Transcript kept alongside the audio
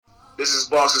This is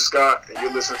Boston Scott, and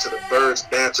you're listening to the Birds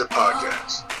Banter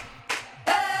Podcast.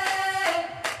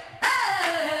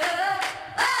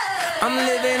 I'm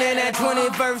living in that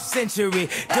 21st century,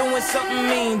 doing something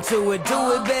mean to it. Do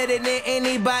it better than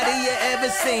anybody you ever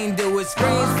seen do it.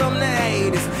 Screams from the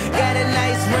haters, got a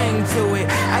nice ring to it.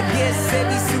 I guess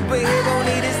every superhero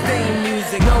need his theme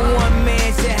music. No one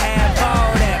man should have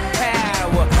all that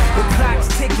power. The clock's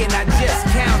ticking, I just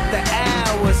count the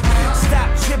hours.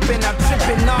 Stop tripping, I'm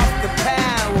tripping off the power.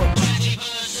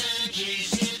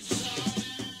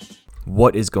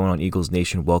 What is going on, Eagles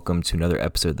Nation? Welcome to another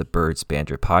episode of the Birds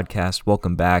Banter Podcast.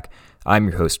 Welcome back. I'm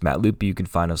your host, Matt Lupe. You can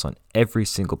find us on every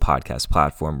single podcast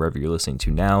platform, wherever you're listening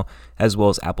to now, as well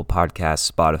as Apple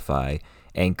Podcasts, Spotify,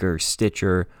 Anchor,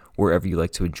 Stitcher, wherever you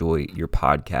like to enjoy your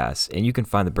podcasts. And you can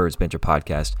find the Birds Banter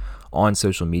Podcast on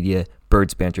social media,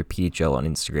 Birds Banter PHL on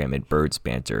Instagram, and Birds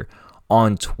Banter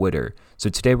on Twitter. So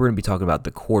today we're going to be talking about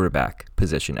the quarterback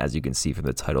position, as you can see from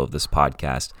the title of this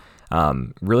podcast.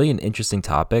 Really an interesting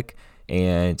topic.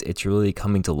 And it's really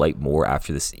coming to light more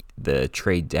after the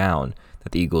trade down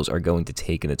that the Eagles are going to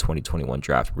take in the 2021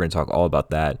 draft. We're going to talk all about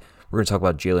that. We're going to talk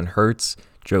about Jalen Hurts,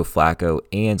 Joe Flacco,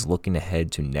 and looking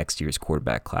ahead to next year's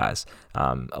quarterback class.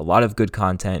 A lot of good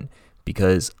content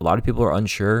because a lot of people are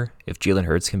unsure if Jalen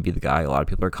Hurts can be the guy. A lot of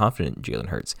people are confident in Jalen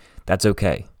Hurts. That's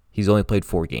okay. He's only played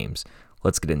 4 games.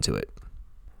 Let's get into it.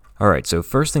 All right, so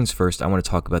first things first, I want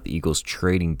to talk about the Eagles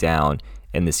trading down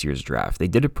in this year's draft. They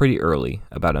did it pretty early,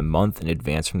 about a month in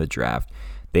advance from the draft.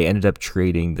 They ended up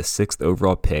trading the 6th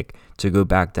overall pick to go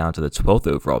back down to the 12th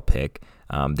overall pick.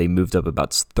 They moved up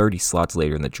about 30 slots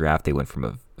later in the draft. They went from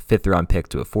a 5th round pick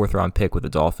to a 4th round pick with the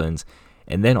Dolphins.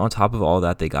 And then on top of all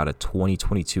that, they got a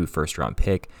 2022 first round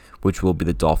pick, which will be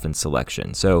the Dolphins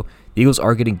selection. So the Eagles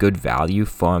are getting good value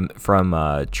from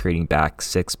trading back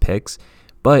 6 picks,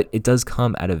 but it does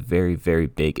come at a very, very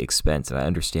big expense. And I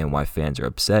understand why fans are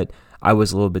upset. I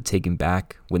was a little bit taken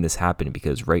back when this happened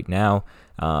because right now,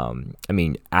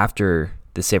 after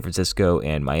the San Francisco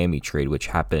and Miami trade, which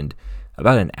happened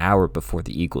about an hour before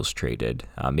the Eagles traded,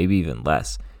 maybe even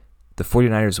less, the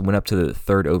 49ers went up to the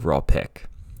 3rd overall pick,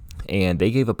 and they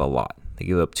gave up a lot. They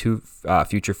gave up 2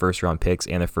 future first-round picks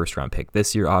and a first-round pick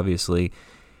this year, obviously,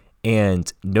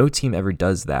 and no team ever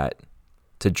does that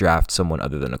to draft someone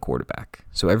other than a quarterback.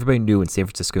 So everybody knew when San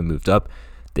Francisco moved up,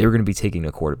 they were going to be taking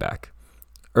a quarterback.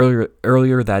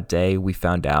 Earlier that day, we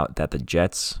found out that the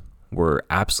Jets were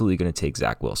absolutely going to take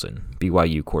Zach Wilson,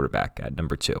 BYU quarterback, at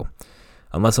number 2.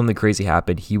 Unless something crazy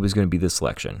happened, he was going to be the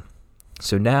selection.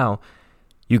 So now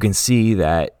you can see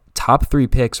that top 3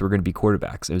 picks were going to be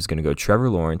quarterbacks. It was going to go Trevor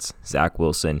Lawrence, Zach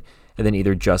Wilson, and then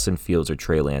either Justin Fields or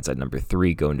Trey Lance at number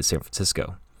 3 going to San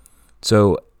Francisco.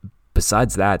 So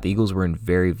besides that, the Eagles were in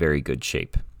very, very good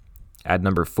shape. At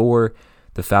number 4,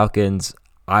 the Falcons,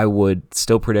 I would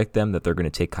still predict them that they're going to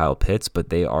take Kyle Pitts, but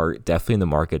they are definitely in the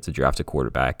market to draft a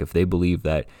quarterback. If they believe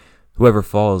that whoever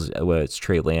falls, whether it's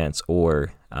Trey Lance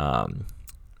or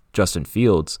Justin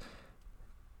Fields,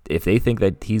 if they think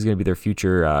that he's going to be their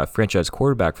future franchise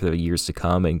quarterback for the years to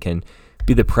come and can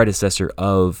be the predecessor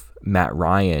of Matt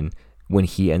Ryan when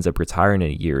he ends up retiring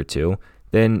in a year or 2,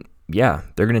 then yeah,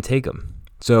 they're going to take him.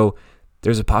 So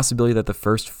there's a possibility that the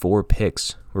first 4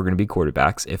 picks were going to be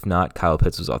quarterbacks. If not, Kyle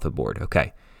Pitts was off the board.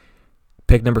 Okay.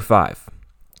 Pick number 5.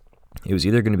 It was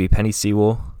either going to be Penei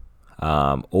Sewell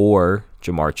or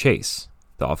Ja'Marr Chase,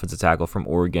 the offensive tackle from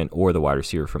Oregon or the wide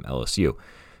receiver from LSU,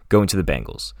 going to the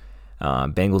Bengals.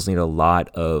 Bengals need a lot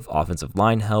of offensive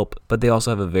line help, but they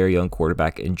also have a very young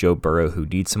quarterback in Joe Burrow who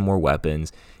needs some more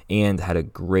weapons and had a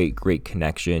great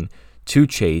connection to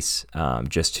Chase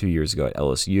just 2 years ago at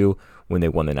LSU when they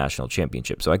won the national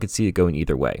championship. So I could see it going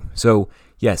either way. So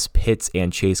yes, Pitts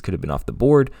and Chase could have been off the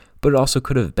board, but it also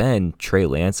could have been Trey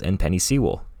Lance and Penei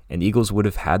Sewell. And the Eagles would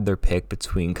have had their pick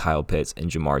between Kyle Pitts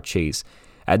and Ja'Marr Chase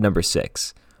at number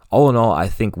 6. All in all, I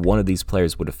think one of these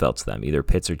players would have fell to them, either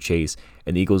Pitts or Chase,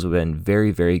 and the Eagles would have been in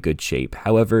very, very good shape.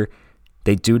 However,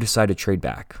 they do decide to trade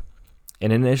back.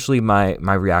 And initially my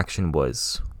reaction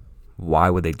was, why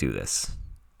would they do this?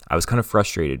 I was kind of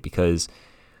frustrated because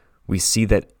we see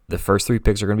that the first 3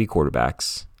 picks are going to be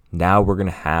quarterbacks. Now we're going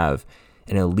to have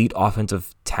an elite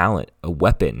offensive talent, a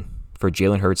weapon for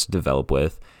Jalen Hurts to develop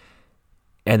with,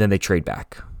 and then they trade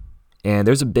back. And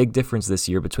there's a big difference this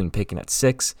year between picking at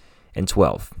 6 and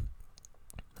 12.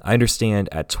 I understand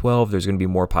at 12 there's going to be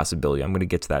more possibility. I'm going to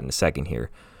get to that in a second here.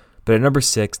 But at number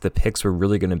 6, the picks were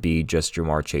really going to be just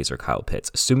Ja'Marr Chase or Kyle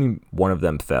Pitts. Assuming one of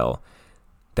them fell,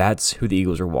 that's who the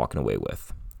Eagles are walking away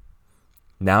with.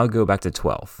 Now go back to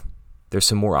 12. There's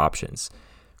some more options.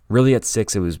 Really at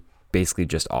 6, it was basically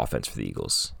just offense for the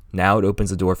Eagles. Now it opens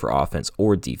the door for offense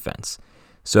or defense.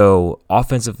 So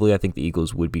offensively, I think the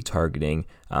Eagles would be targeting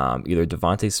either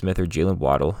Devontae Smith or Jalen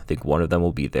Waddle. I think one of them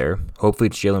will be there. Hopefully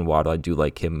it's Jalen Waddle. I do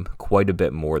like him quite a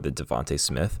bit more than Devontae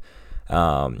Smith.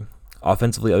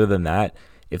 Offensively, other than that,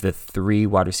 if the 3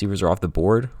 wide receivers are off the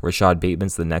board, Rashad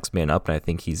Bateman's the next man up, and I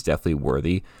think he's definitely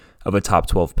worthy of a top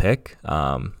 12 pick.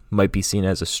 Might be seen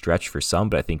as a stretch for some,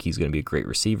 but I think he's going to be a great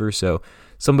receiver. So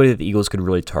somebody that the Eagles could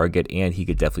really target, and he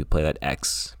could definitely play that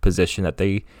X position that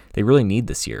they really need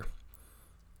this year.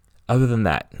 Other than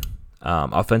that,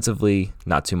 offensively,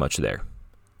 not too much there.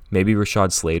 Maybe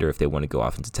Rashad Slater if they want to go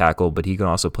offensive tackle, but he can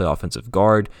also play offensive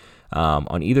guard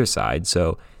on either side.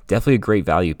 So definitely a great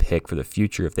value pick for the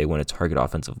future if they want to target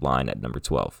offensive line at number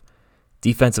 12.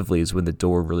 Defensively is when the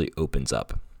door really opens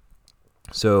up.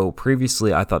 So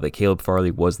previously, I thought that Caleb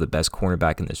Farley was the best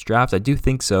cornerback in this draft. I do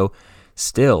think so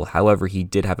still. However, he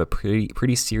did have a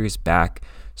pretty serious back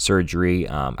surgery.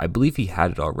 I believe he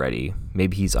had it already.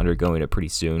 Maybe he's undergoing it pretty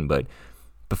soon. But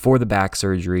before the back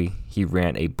surgery, he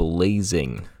ran a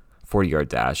blazing 40-yard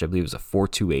dash. I believe it was a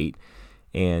 4.28,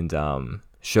 and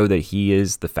showed that he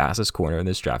is the fastest corner in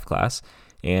this draft class.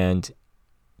 And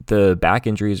the back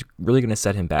injury is really going to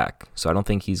set him back. So I don't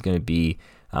think he's going to be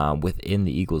within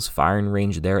the Eagles' firing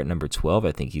range there at number 12.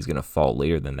 I think he's going to fall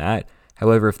later than that.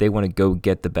 However, if they want to go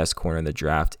get the best corner in the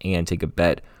draft and take a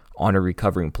bet on a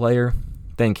recovering player,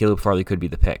 then Caleb Farley could be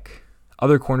the pick.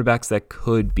 Other cornerbacks that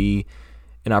could be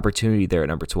an opportunity there at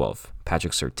number 12.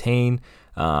 Patrick Surtain,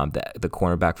 the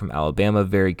cornerback from Alabama,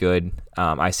 very good.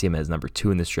 I see him as number 2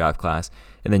 in this draft class.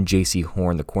 And then J.C.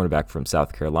 Horn, the cornerback from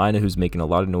South Carolina, who's making a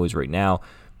lot of noise right now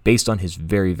based on his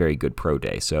very, very good pro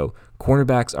day. So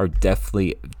cornerbacks are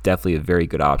definitely a very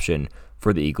good option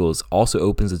for the Eagles. Also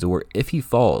opens the door, if he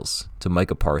falls, to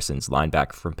Micah Parsons,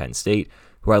 linebacker from Penn State,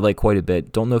 who I like quite a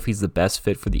bit. Don't know if he's the best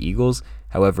fit for the Eagles.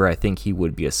 However, I think he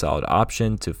would be a solid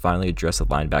option to finally address a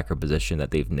linebacker position that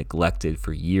they've neglected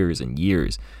for years and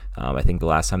years. I think the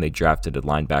last time they drafted a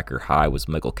linebacker high was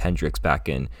Michael Kendricks back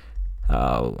in,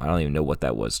 I don't even know what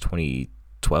that was,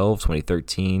 2012,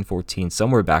 2013, 14,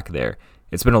 somewhere back there.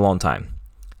 It's been a long time.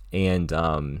 And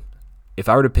if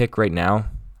I were to pick right now,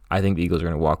 I think the Eagles are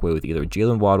going to walk away with either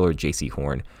Jalen Waddle or J.C.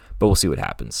 Horn, but we'll see what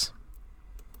happens.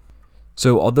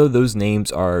 So although those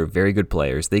names are very good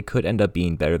players, they could end up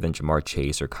being better than Jamar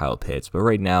Chase or Kyle Pitts, but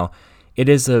right now it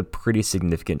is a pretty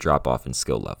significant drop-off in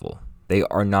skill level. They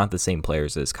are not the same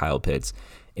players as Kyle Pitts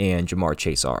and Jamar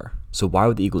Chase are. So why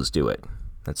would the Eagles do it?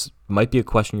 That might be a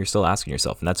question you're still asking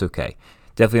yourself, and that's okay.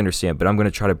 Definitely understand, but I'm going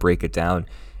to try to break it down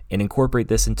and incorporate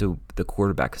this into the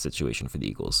quarterback situation for the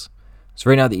Eagles. So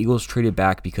right now, the Eagles traded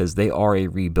back because they are a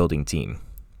rebuilding team.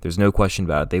 There's no question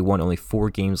about it. They won only 4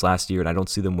 games last year, and I don't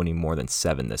see them winning more than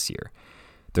 7 this year.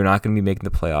 They're not going to be making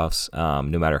the playoffs,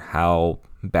 no matter how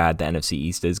bad the NFC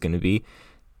East is going to be.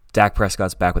 Dak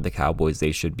Prescott's back with the Cowboys.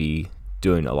 They should be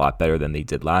doing a lot better than they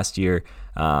did last year.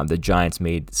 The Giants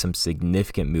made some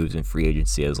significant moves in free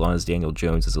agency. As long as Daniel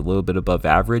Jones is a little bit above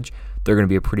average, they're going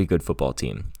to be a pretty good football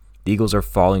team. The Eagles are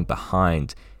falling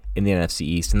behind in the NFC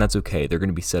East, and that's okay. They're going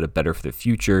to be set up better for the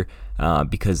future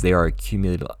because they are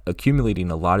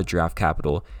accumulating a lot of draft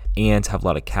capital and have a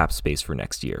lot of cap space for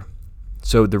next year.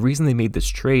 So the reason they made this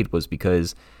trade was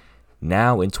because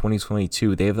now in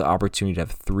 2022, they have the opportunity to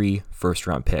have 3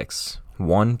 first-round picks,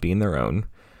 1 being their own,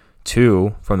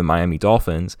 2 from the Miami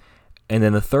Dolphins, and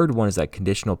then the third one is that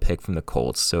conditional pick from the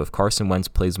Colts. So if Carson Wentz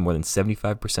plays more than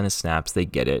 75% of snaps, they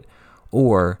get it,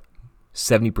 or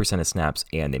 70% of snaps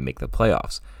and they make the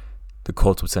playoffs. The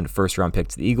Colts would send a first-round pick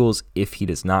to the Eagles. If he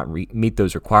does not meet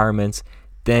those requirements,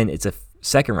 then it's a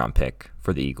second-round pick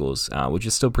for the Eagles, which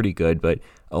is still pretty good, but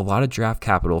a lot of draft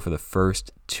capital for the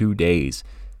first 2 days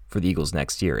for the Eagles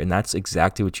next year, and that's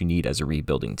exactly what you need as a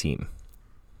rebuilding team.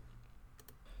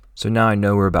 So now I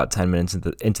know we're about 10 minutes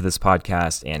into this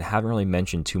podcast and haven't really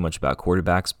mentioned too much about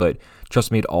quarterbacks, but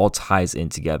trust me, it all ties in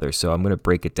together. So I'm going to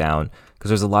break it down because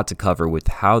there's a lot to cover with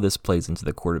how this plays into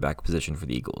the quarterback position for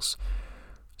the Eagles.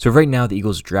 So right now, the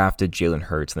Eagles drafted Jalen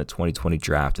Hurts in the 2020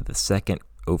 draft at the second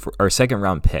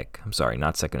round pick. I'm sorry,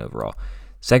 not second overall.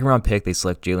 Second round pick, they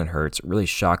select Jalen Hurts. Really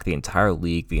shocked the entire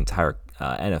league, the entire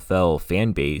NFL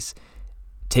fan base,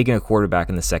 taking a quarterback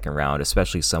in the second round,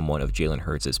 especially someone of Jalen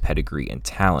Hurts' pedigree and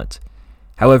talent.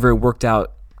 However, it worked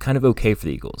out kind of okay for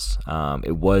the Eagles.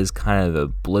 It was kind of a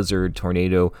blizzard,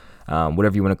 tornado,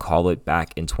 whatever you want to call it,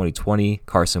 back in 2020.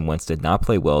 Carson Wentz did not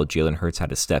play well. Jalen Hurts had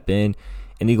to step in,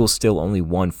 and the Eagles still only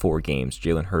won 4 games,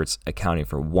 Jalen Hurts accounting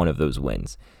for 1 of those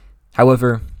wins.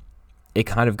 However, it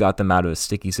kind of got them out of a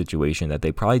sticky situation that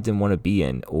they probably didn't want to be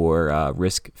in or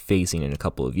risk facing in a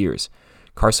couple of years.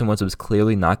 Carson Wentz was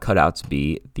clearly not cut out to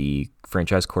be the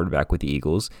franchise quarterback with the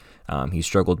Eagles. He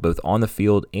struggled both on the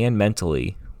field and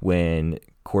mentally when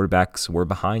quarterbacks were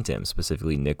behind him,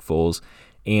 specifically Nick Foles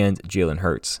and Jalen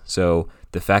Hurts. So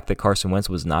the fact that Carson Wentz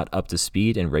was not up to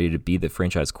speed and ready to be the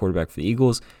franchise quarterback for the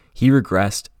Eagles, he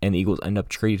regressed, and the Eagles ended up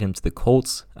trading him to the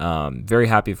Colts. Very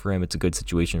happy for him. It's a good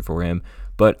situation for him,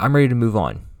 but I'm ready to move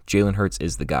on. Jalen Hurts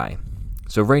is the guy.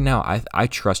 So right now, I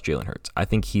trust Jalen Hurts. I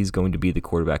think he's going to be the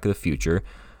quarterback of the future.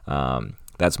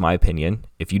 That's my opinion.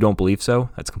 If you don't believe so,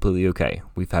 that's completely okay.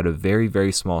 We've had a very,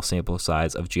 very small sample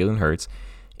size of Jalen Hurts,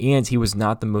 and he was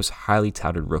not the most highly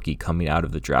touted rookie coming out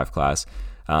of the draft class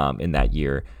in that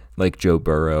year, like Joe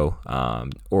Burrow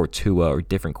or Tua or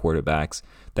different quarterbacks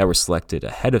that were selected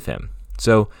ahead of him.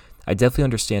 So I definitely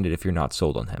understand it if you're not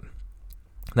sold on him.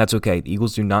 That's okay. The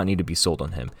Eagles do not need to be sold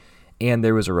on him. And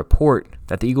there was a report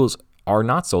that the Eagles are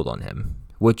not sold on him,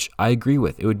 which I agree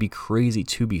with. It would be crazy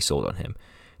to be sold on him.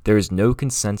 There is no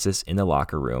consensus in the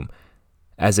locker room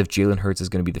as if Jalen Hurts is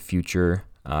going to be the future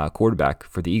quarterback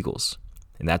for the Eagles,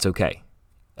 and that's okay.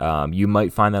 You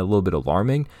might find that a little bit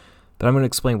alarming, but I'm going to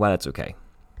explain why that's okay.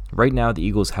 Right now, the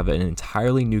Eagles have an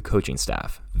entirely new coaching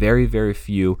staff. Very, very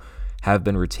few have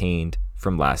been retained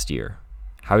from last year.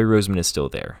 Howie Roseman is still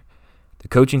there. The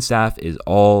coaching staff is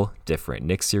all different.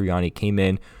 Nick Sirianni came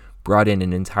in, brought in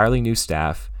an entirely new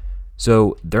staff,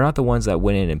 so they're not the ones that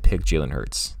went in and picked Jalen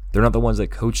Hurts. They're not the ones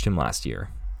that coached him last year.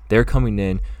 They're coming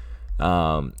in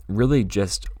really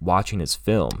just watching his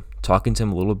film, talking to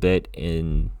him a little bit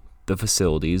in the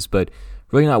facilities, but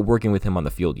really not working with him on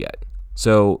the field yet.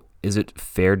 So is it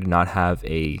fair to not have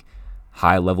a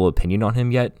high-level opinion on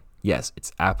him yet? Yes,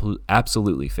 it's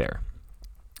absolutely fair.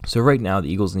 So right now,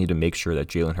 the Eagles need to make sure that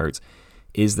Jalen Hurts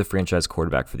is the franchise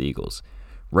quarterback for the Eagles.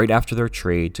 Right after their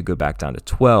trade to go back down to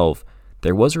 12,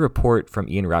 there was a report from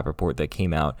Ian Rappaport that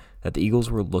came out that the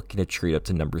Eagles were looking to trade up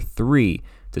to number 3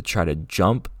 to try to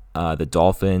jump the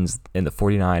Dolphins and the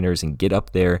 49ers and get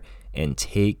up there and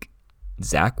take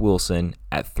Zach Wilson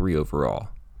at 3 overall.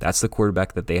 That's the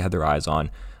quarterback that they had their eyes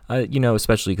on,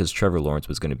 especially because Trevor Lawrence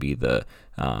was going to be the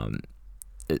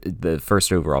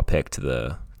first overall pick to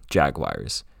the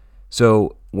Jaguars.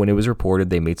 So when it was reported,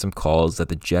 they made some calls that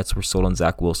the Jets were sold on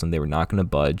Zach Wilson. They were not going to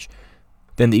budge.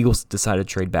 Then the Eagles decided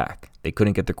to trade back. They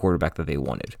couldn't get the quarterback that they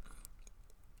wanted.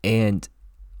 And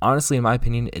honestly, in my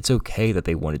opinion, it's okay that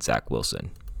they wanted Zach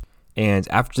Wilson. And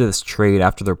after this trade,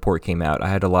 after the report came out, I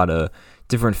had a lot of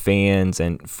different fans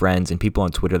and friends and people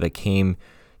on Twitter that came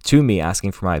to me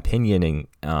asking for my opinion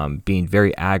and being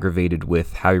very aggravated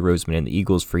with Howie Roseman and the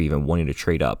Eagles for even wanting to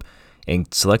trade up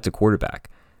and select a quarterback.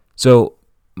 So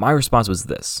my response was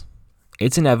this.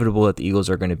 It's inevitable that the Eagles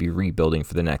are going to be rebuilding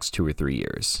for the next 2 or 3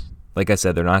 years. Like I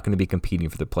said, they're not going to be competing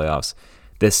for the playoffs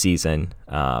this season.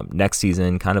 Next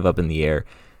season, kind of up in the air.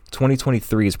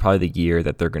 2023 is probably the year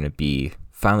that they're going to be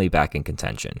finally back in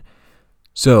contention.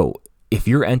 So if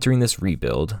you're entering this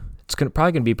rebuild, it's probably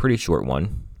going to be a pretty short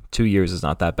one. 2 years is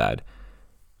not that bad.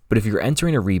 But if you're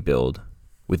entering a rebuild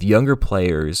with younger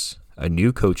players, a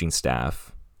new coaching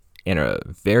staff, and a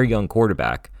very young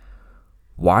quarterback,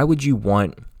 why would you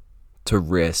want to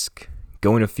risk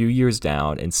going a few years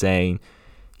down and saying,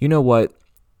 you know what,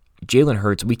 Jalen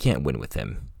Hurts, we can't win with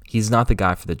him. He's not the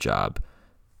guy for the job.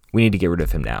 We need to get rid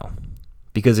of him now.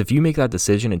 Because if you make that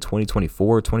decision in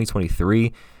 2024,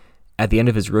 2023, at the end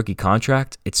of his rookie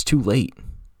contract, it's too late.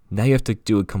 Now you have to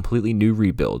do a completely new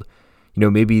rebuild.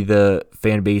 Maybe the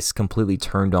fan base completely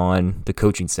turned on the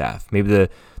coaching staff. Maybe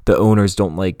the owners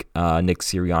don't like Nick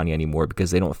Sirianni anymore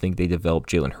because they don't think they developed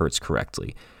Jalen Hurts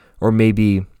correctly. Or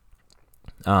maybe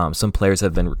some players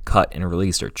have been cut and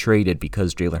released or traded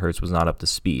because Jalen Hurts was not up to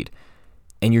speed.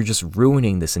 And you're just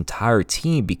ruining this entire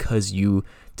team because you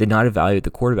did not evaluate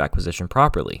the quarterback position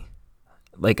properly.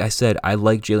 Like I said, I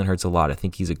like Jalen Hurts a lot. I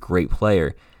think he's a great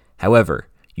player. However,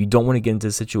 you don't want to get into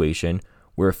a situation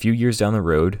where a few years down the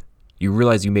road, you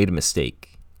realize you made a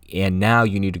mistake, and now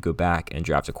you need to go back and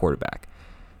draft a quarterback.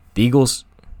 The Eagles,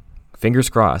 fingers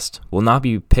crossed, will not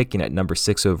be picking at number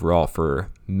 6 overall for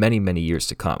many, many years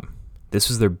to come. This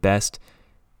was their best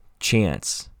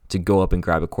chance to go up and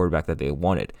grab a quarterback that they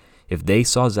wanted. If they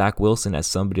saw Zach Wilson as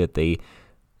somebody that they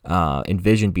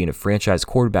envisioned being a franchise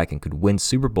quarterback and could win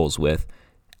Super Bowls with,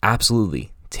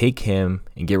 absolutely take him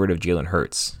and get rid of Jalen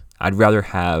Hurts. I'd rather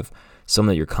have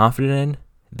someone that you're confident in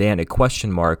than a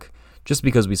question mark just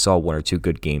because we saw 1 or 2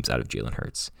 good games out of Jalen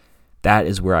Hurts. That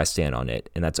is where I stand on it,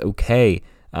 and that's okay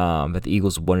that the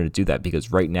Eagles wanted to do that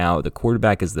because right now the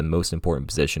quarterback is the most important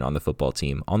position on the football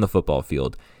team, on the football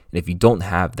field. And if you don't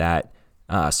have that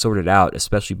sorted out,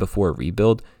 especially before a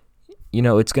rebuild,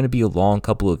 it's going to be a long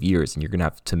couple of years, and you're going to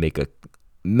have to make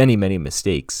many, many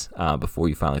mistakes before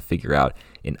you finally figure out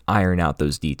and iron out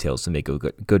those details to make a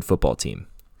good football team.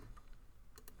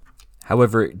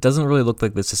 However, it doesn't really look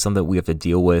like this is something that we have to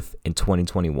deal with in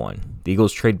 2021. The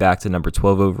Eagles trade back to number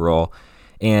 12 overall,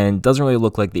 and doesn't really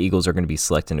look like the Eagles are going to be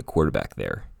selecting a quarterback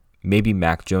there. Maybe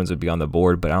Mac Jones would be on the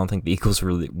board, but I don't think the Eagles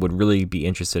would really be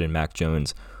interested in Mac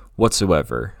Jones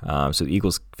whatsoever. So the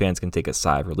Eagles fans can take a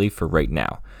sigh of relief for right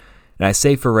now. And I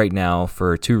say for right now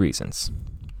for two reasons.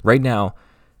 Right now,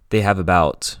 they have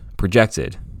about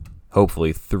projected,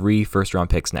 hopefully, 3 first-round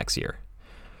picks next year.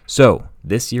 So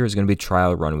this year is going to be a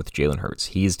trial run with Jalen Hurts.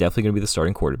 He is definitely going to be the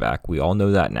starting quarterback. We all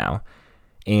know that now.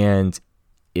 And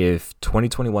if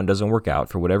 2021 doesn't work out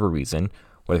for whatever reason,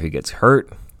 whether he gets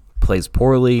hurt, plays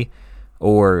poorly,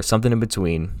 or something in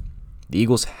between, the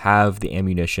Eagles have the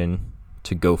ammunition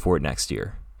to go for it next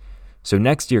year. So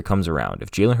next year comes around.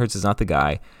 If Jalen Hurts is not the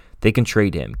guy, they can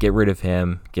trade him, get rid of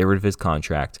him, get rid of his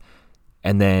contract,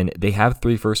 and then they have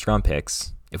 3 first-round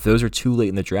picks. If those are too late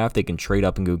in the draft, they can trade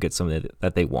up and go get something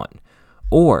that they want.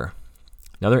 Or,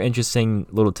 another interesting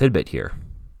little tidbit here.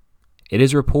 It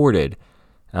is reported,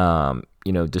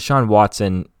 Deshaun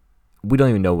Watson, we don't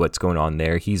even know what's going on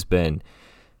there. He's been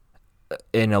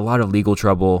in a lot of legal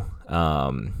trouble.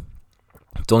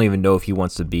 Don't even know if he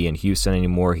wants to be in Houston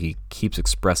anymore. He keeps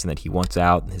expressing that he wants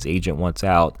out. His agent wants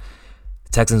out.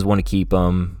 The Texans want to keep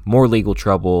him. More legal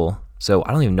trouble. So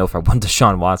I don't even know if I want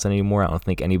Deshaun Watson anymore. I don't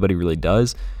think anybody really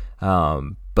does.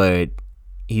 But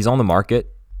he's on the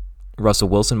market. Russell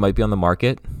Wilson might be on the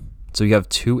market. So you have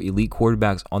 2 elite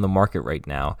quarterbacks on the market right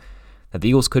now that the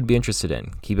Eagles could be interested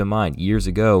in. Keep in mind, years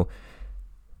ago,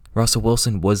 Russell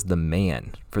Wilson was the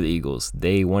man for the Eagles.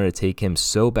 They wanted to take him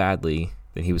so badly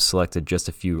that he was selected just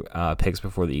a few picks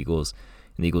before the Eagles,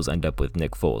 and the Eagles end up with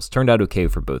Nick Foles. Turned out okay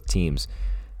for both teams.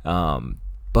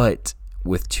 But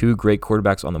with 2 great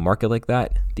quarterbacks on the market like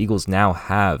that, the Eagles now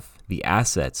have the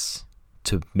assets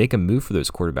to make a move for those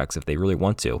quarterbacks if they really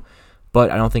want to. But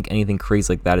I don't think anything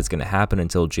crazy like that is going to happen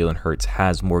until Jalen Hurts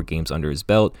has more games under his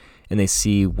belt and they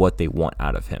see what they want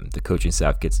out of him. The coaching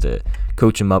staff gets to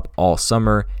coach him up all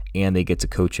summer, and they get to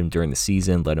coach him during the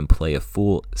season, let him play a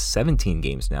full 17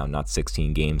 games now, not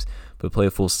 16 games, but play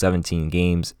a full 17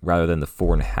 games rather than the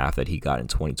 4.5 that he got in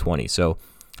 2020. So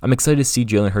I'm excited to see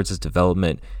Jalen Hurts'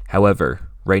 development. However,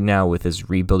 right now with his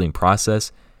rebuilding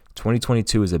process,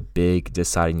 2022 is a big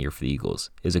deciding year for the Eagles.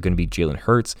 Is it going to be Jalen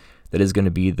Hurts that is going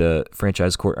to be the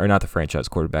not the franchise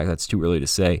quarterback, that's too early to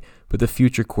say, but the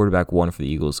future quarterback 1 for the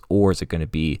Eagles, or is it going to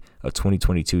be a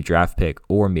 2022 draft pick,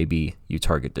 or maybe you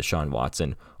target Deshaun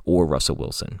Watson or Russell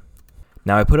Wilson?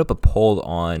 Now, I put up a poll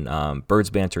on Birds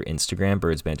Banter Instagram,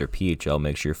 Birds Banter PHL.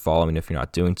 Make sure you're following if you're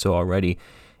not doing so already.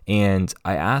 And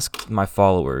I asked my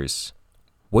followers,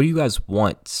 what do you guys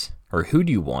want, or who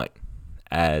do you want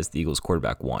as the Eagles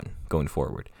quarterback 1 going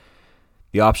forward?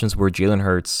 The options were Jalen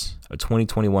Hurts, a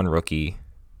 2021 rookie,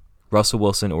 Russell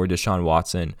Wilson or Deshaun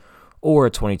Watson, or a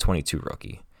 2022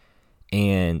 rookie.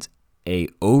 And a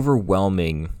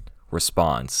overwhelming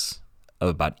response of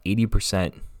about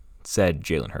 80% said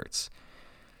Jalen Hurts.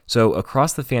 So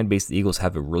across the fan base, the Eagles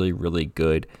have a really, really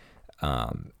good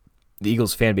the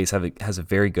Eagles fan base has a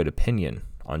very good opinion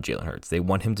on Jalen Hurts. They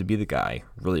want him to be the guy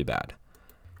really bad.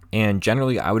 And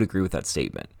generally, I would agree with that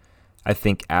statement. I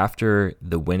think after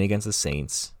the win against the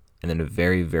Saints and then a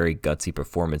very, very gutsy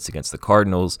performance against the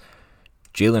Cardinals,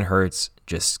 Jalen Hurts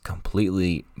just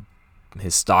completely,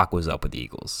 his stock was up with the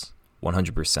Eagles,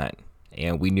 100%.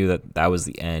 And we knew that that was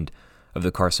the end of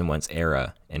the Carson Wentz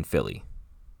era in Philly,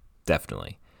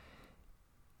 definitely.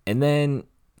 And then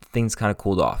things kind of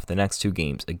cooled off. The next 2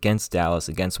 games, against Dallas,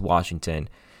 against Washington,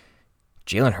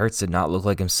 Jalen Hurts did not look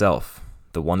like himself.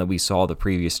 The one that we saw the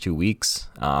previous 2 weeks,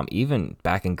 even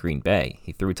back in Green Bay,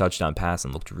 he threw a touchdown pass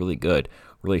and looked really good,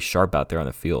 really sharp out there on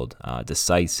the field,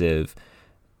 decisive,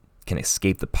 can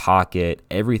escape the pocket,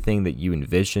 everything that you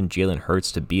envisioned Jalen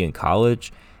Hurts to be in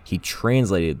college, he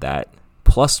translated that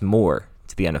plus more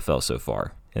to the NFL so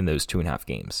far in those 2.5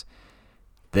 games.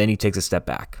 Then he takes a step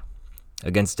back.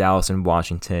 Against Dallas and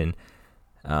Washington,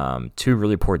 2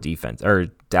 really poor defense, or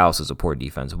Dallas was a poor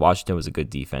defense. Washington was a good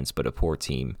defense, but a poor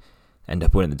team. End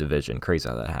up winning the division. Crazy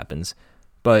how that happens.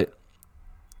 But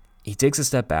he takes a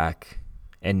step back,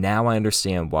 and now I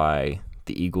understand why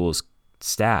the Eagles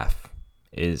staff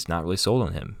is not really sold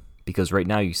on him. Because right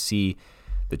now you see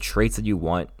the traits that you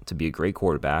want to be a great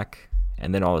quarterback,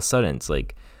 and then all of a sudden it's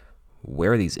like,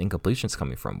 where are these incompletions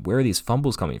coming from? Where are these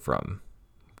fumbles coming from?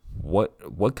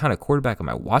 What kind of quarterback am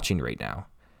I watching right now?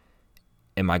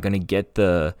 Am I going to get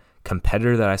the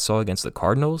competitor that I saw against the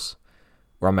Cardinals?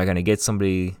 Or am I going to get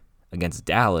somebody against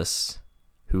Dallas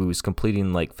who's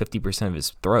completing like 50% of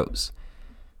his throws?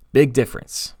 Big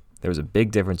difference. There was a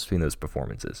big difference between those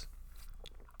performances.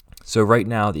 So right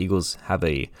now the Eagles have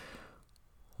a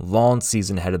long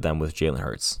season ahead of them with Jalen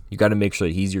Hurts. You got to make sure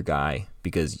that he's your guy,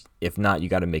 because if not, you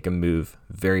got to make a move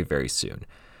very, very soon.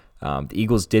 The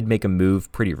Eagles did make a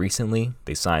move pretty recently.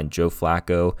 They signed Joe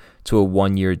Flacco to a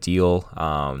 1-year deal,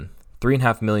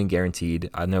 $3.5 million guaranteed.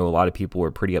 I know a lot of people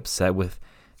were pretty upset with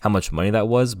how much money that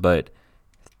was, but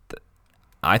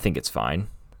I think it's fine.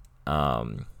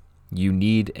 You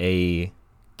need a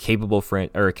capable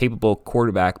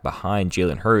quarterback behind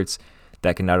Jalen Hurts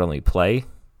that can not only play.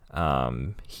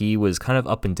 He was kind of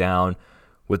up and down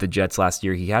with the Jets last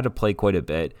year. He had to play quite a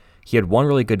bit. He had one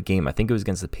really good game. I think it was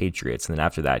against the Patriots. And then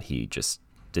after that, he just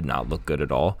did not look good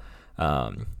at all.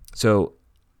 So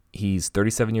he's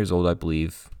 37 years old, I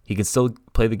believe. He can still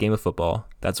play the game of football.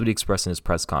 That's what he expressed in his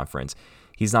press conference.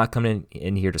 He's not coming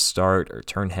in here to start or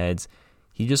turn heads.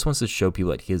 He just wants to show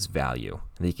people that he has value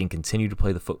and that he can continue to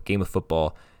play the game of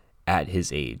football at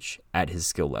his age, at his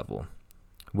skill level,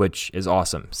 which is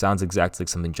awesome. Sounds exactly like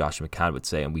something Josh McCown would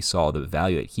say, and we saw the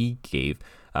value that he gave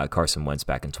Carson Wentz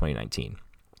back in 2019.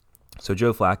 So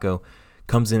Joe Flacco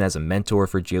comes in as a mentor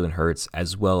for Jalen Hurts,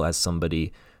 as well as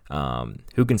somebody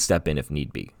who can step in if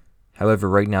need be. However,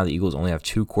 right now the Eagles only have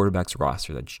 2 quarterbacks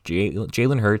roster. That's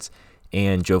Jalen Hurts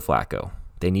and Joe Flacco.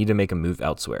 They need to make a move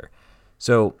elsewhere.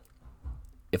 So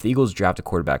if the Eagles draft a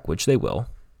quarterback, which they will,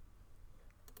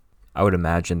 I would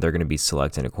imagine they're going to be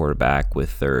selecting a quarterback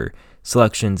with their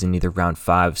selections in either round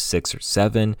 5, 6, or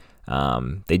 7.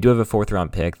 They do have a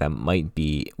 4th-round pick that might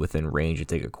be within range to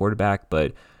take a quarterback,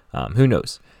 but who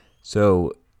knows?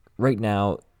 So right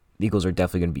now, the Eagles are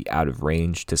definitely going to be out of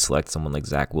range to select someone like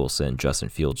Zach Wilson, Justin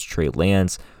Fields, Trey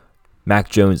Lance, Mac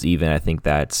Jones even. I think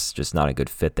that's just not a good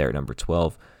fit there at number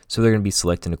 12. So they're going to be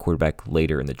selecting a quarterback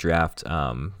later in the draft.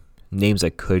 Names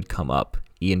that could come up: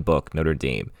 Ian Book, Notre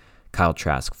Dame; Kyle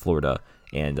Trask, Florida;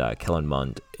 and Kellen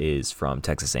Mond is from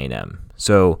Texas A&M.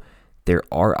 So there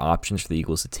are options for the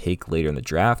Eagles to take later in the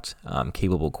draft,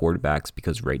 capable quarterbacks,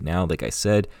 because right now, like I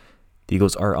said, the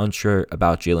Eagles are unsure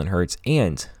about Jalen Hurts,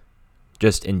 and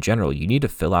just in general, you need to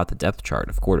fill out the depth chart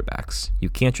of quarterbacks. You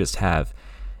can't just have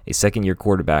a second-year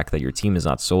quarterback that your team is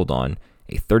not sold on,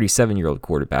 a 37-year-old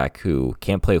quarterback who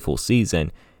can't play a full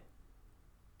season,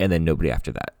 and then nobody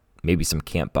after that. Maybe some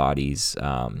camp bodies who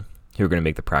are going to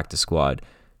make the practice squad.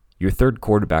 Your third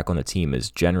quarterback on the team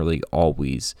is generally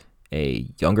always a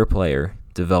younger player,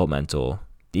 developmental.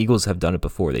 The Eagles have done it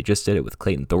before. They just did it with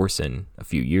Clayton Thorson a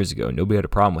few years ago. Nobody had a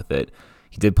problem with it.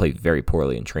 He did play very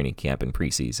poorly in training camp and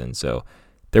preseason, so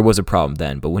there was a problem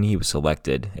then. But when he was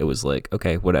selected, it was like,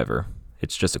 okay, whatever.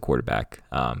 It's just a quarterback.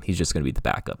 He's just going to be the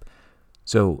backup.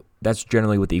 So that's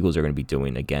generally what the Eagles are going to be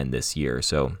doing again this year.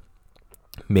 So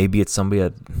maybe it's somebody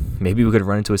that maybe we could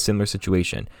run into a similar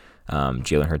situation.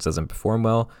 Jalen Hurts doesn't perform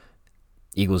well.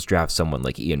 Eagles draft someone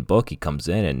like Ian Book. He comes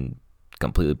in and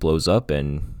completely blows up,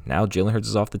 and now Jalen Hurts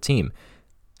is off the team.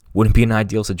 Wouldn't be an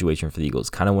ideal situation for the Eagles.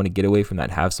 Kind of want to get away from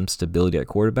that, have some stability at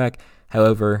quarterback.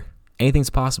 However, anything's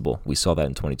possible. We saw that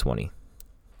in 2020.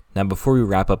 Now, before we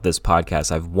wrap up this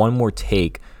podcast, I have one more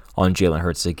take on Jalen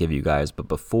Hurts to give you guys, but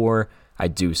before I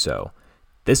do so,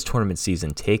 this tournament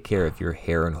season, take care of your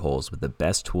hair and holes with the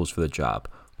best tools for the job.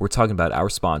 We're talking about our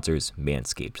sponsors,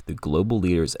 Manscaped, the global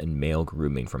leaders in male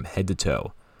grooming from head to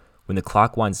toe. When the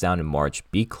clock winds down in March,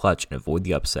 be clutch and avoid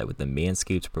the upset with the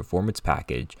Manscaped Performance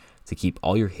Package to keep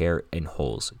all your hair and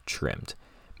holes trimmed.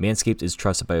 Manscaped is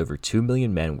trusted by over 2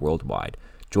 million men worldwide.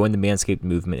 Join the Manscaped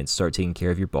movement and start taking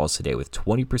care of your balls today with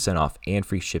 20% off and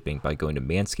free shipping by going to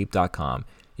manscaped.com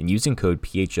and using code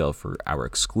PHL for our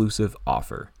exclusive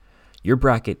offer. Your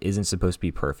bracket isn't supposed to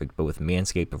be perfect, but with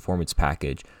Manscaped Performance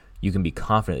Package, you can be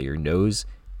confident that your nose,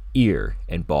 ear,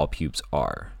 and ball pubes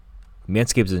are.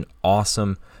 Manscaped is an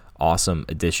awesome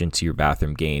addition to your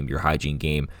bathroom game, your hygiene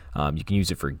game. You can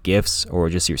use it for gifts or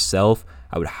just yourself.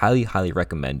 I would highly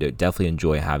recommend it. Definitely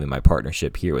enjoy having my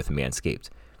partnership here with Manscaped.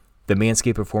 The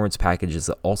Manscaped Performance Package is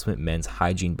the ultimate men's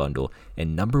hygiene bundle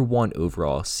and #1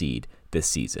 overall seed this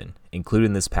season. Included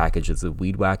in this package is the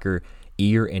Weed Whacker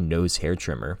ear and nose hair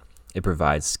trimmer. It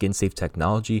provides skin-safe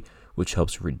technology, which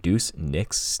helps reduce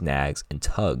nicks, snags, and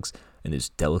tugs in those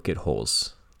delicate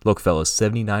holes. Look, fellas,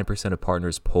 79% of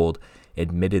partners polled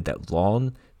admitted that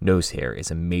long nose hair is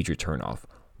a major turnoff.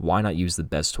 Why not use the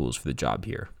best tools for the job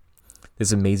here?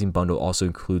 This amazing bundle also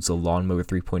includes the Lawnmower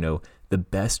 3.0, the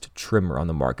best trimmer on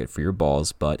the market for your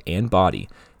balls, butt, and body.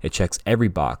 It checks every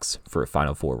box for a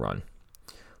Final Four run.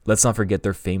 Let's not forget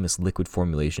their famous liquid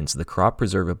formulations, the Crop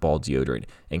Preserver Ball Deodorant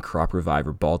and Crop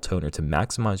Reviver Ball Toner to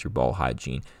maximize your ball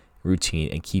hygiene routine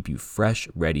and keep you fresh,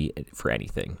 ready for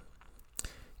anything.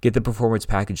 Get the Performance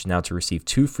Package now to receive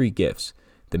 2 free gifts,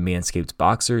 the Manscaped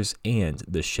Boxers and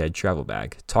the Shed Travel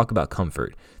Bag. Talk about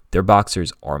comfort. Their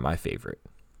boxers are my favorite.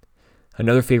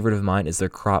 Another favorite of mine is their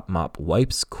Crop Mop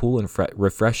Wipes, cool and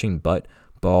refreshing butt,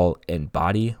 ball, and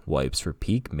body wipes for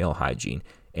peak male hygiene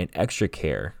and extra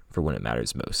care for when it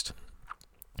matters most.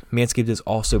 Manscaped has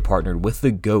also partnered with the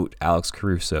GOAT, Alex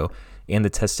Caruso, and the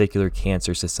Testicular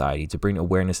Cancer Society to bring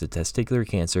awareness to testicular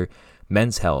cancer,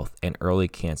 men's health, and early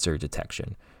cancer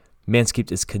detection.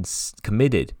 Manscaped is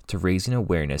committed to raising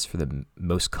awareness for the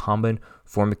most common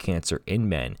form of cancer in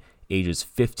men ages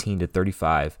 15 to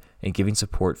 35 and giving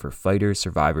support for fighters,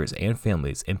 survivors, and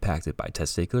families impacted by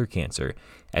testicular cancer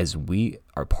as we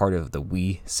are part of the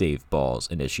We Save Balls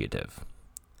initiative.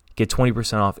 Get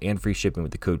 20% off and free shipping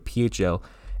with the code PHL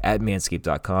at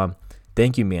manscaped.com.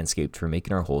 Thank you, Manscaped, for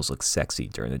making our holes look sexy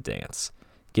during the dance.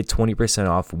 Get 20%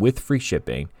 off with free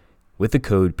shipping with the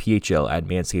code PHL at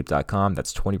manscaped.com.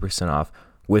 That's 20% off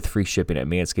with free shipping at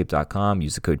manscaped.com.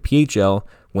 Use the code PHL.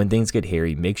 When things get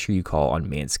hairy, make sure you call on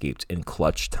Manscaped in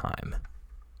clutch time.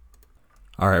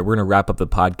 All right, we're going to wrap up the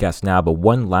podcast now, but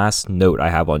one last note I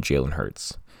have on Jalen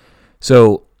Hurts.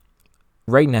 So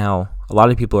right now, a lot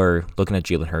of people are looking at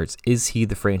Jalen Hurts. Is he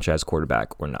the franchise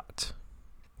quarterback or not?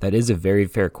 That is a very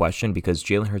fair question because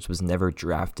Jalen Hurts was never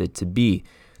drafted to be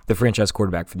the franchise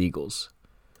quarterback for the Eagles.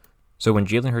 So when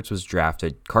Jalen Hurts was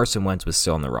drafted, Carson Wentz was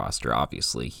still on the roster,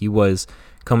 obviously. He was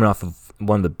coming off of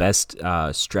one of the best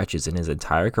stretches in his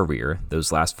entire career.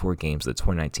 Those last 4 games of the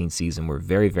 2019 season were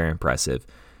very, very impressive.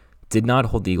 Did not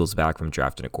hold the Eagles back from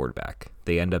drafting a quarterback.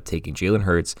 They ended up taking Jalen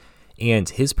Hurts, and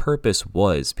his purpose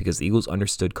was, because the Eagles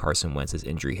understood Carson Wentz's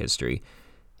injury history,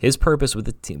 his purpose with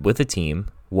the team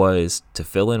was to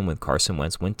fill in when Carson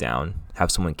Wentz went down, have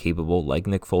someone capable like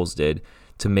Nick Foles did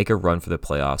to make a run for the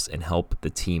playoffs and help the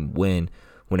team win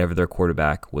whenever their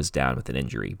quarterback was down with an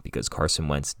injury, because Carson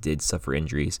Wentz did suffer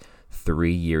injuries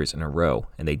 3 years in a row.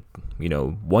 And they,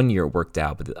 1 year it worked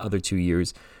out, but the other 2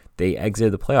 years they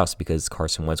exited the playoffs because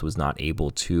Carson Wentz was not able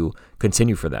to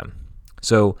continue for them.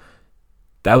 So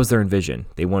that was their vision.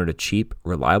 They wanted a cheap,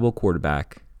 reliable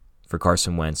quarterback for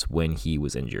Carson Wentz when he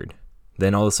was injured.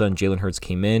 Then all of a sudden, Jalen Hurts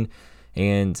came in,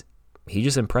 and he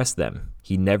just impressed them.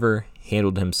 He never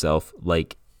handled himself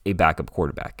like a backup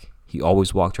quarterback. He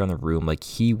always walked around the room like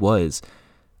he was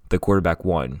the quarterback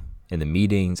one in the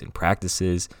meetings and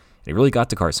practices, and it really got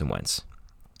to Carson Wentz.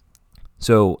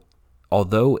 So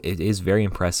although it is very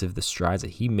impressive, the strides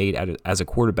that he made as a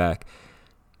quarterback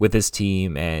with his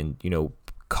team and,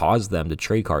 caused them to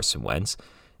trade Carson Wentz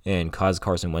and caused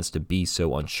Carson Wentz to be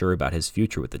so unsure about his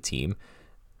future with the team,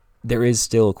 there is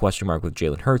still a question mark with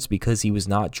Jalen Hurts because he was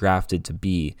not drafted to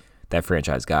be that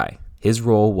franchise guy. His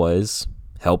role was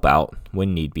help out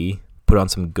when need be, put on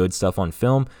some good stuff on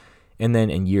film, and then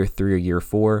in year 3 or year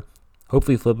 4,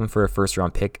 hopefully flip him for a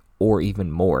first-round pick or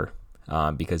even more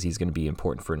because he's going to be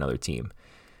important for another team.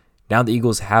 Now the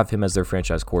Eagles have him as their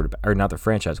franchise quarterback, or not their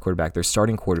franchise quarterback, their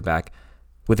starting quarterback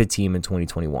with a team in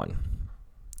 2021.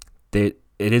 It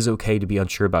is okay to be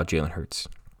unsure about Jalen Hurts.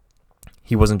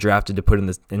 He wasn't drafted to put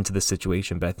into this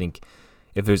situation, but I think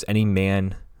if there's any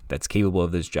man that's capable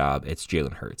of this job, it's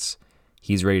Jalen Hurts.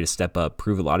 He's ready to step up,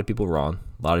 prove a lot of people wrong.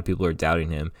 A lot of people are doubting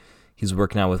him. He's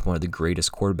working out with one of the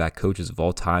greatest quarterback coaches of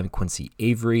all time, Quincy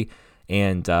Avery,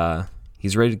 and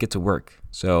he's ready to get to work.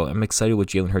 So I'm excited what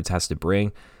Jalen Hurts has to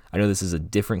bring. I know this is a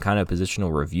different kind of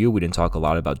positional review. We didn't talk a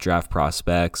lot about draft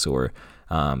prospects or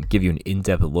give you an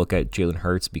in-depth look at Jalen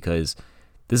Hurts because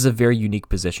this is a very unique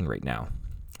position right now.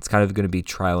 It's kind of going to be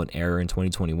trial and error in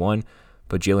 2021,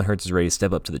 but Jalen Hurts is ready to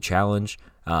step up to the challenge.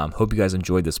 Hope you guys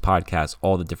enjoyed this podcast,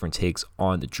 all the different takes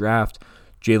on the draft.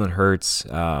 Jalen Hurts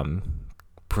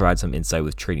provide some insight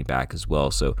with trading back as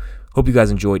well. So hope you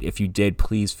guys enjoyed. If you did,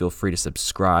 please feel free to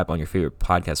subscribe on your favorite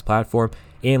podcast platform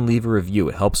and leave a review.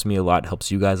 It helps me a lot, helps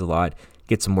you guys a lot.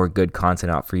 Get some more good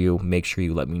content out for you. Make sure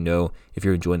you let me know if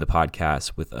you're enjoying the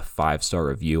podcast with a 5-star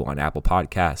review on Apple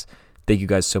Podcasts. Thank you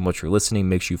guys so much for listening.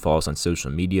 Make sure you follow us on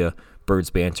social media, Birds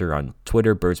Banter on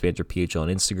Twitter, Birds Banter PHL on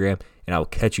Instagram, and I will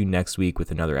catch you next week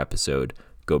with another episode.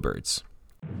 Go Birds.